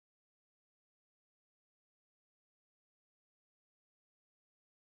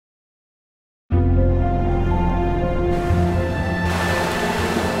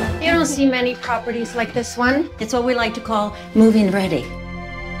don't see many properties like this one. It's what we like to call move-in ready.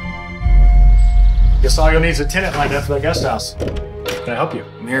 Guess all you'll need is a tenant lined up for the guest house. Can I help you?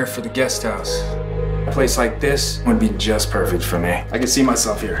 I'm here for the guest house. A place like this would be just perfect for me. I can see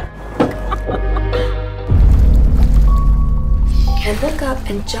myself here. I look up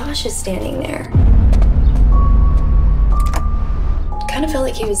and Josh is standing there. Kind of felt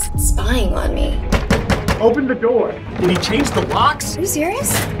like he was spying on me. Open the door. Did he change the locks? Are you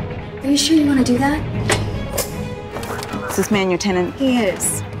serious? Are you sure you want to do that? Is this man your tenant? He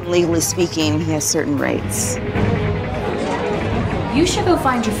is. Legally speaking, he has certain rights. You should go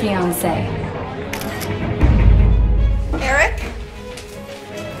find your fiancé. Eric?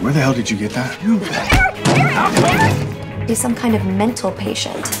 Where the hell did you get that? He's some kind of mental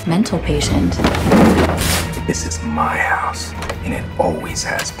patient. Mental patient. This is my house, and it always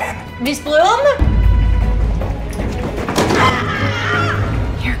has been. Miss Bloom?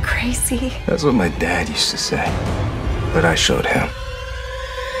 You're crazy. That's what my dad used to say, but I showed him.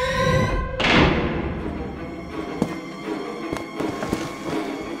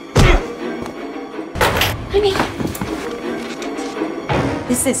 Honey.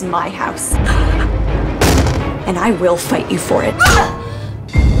 This is my house. And I will fight you for it.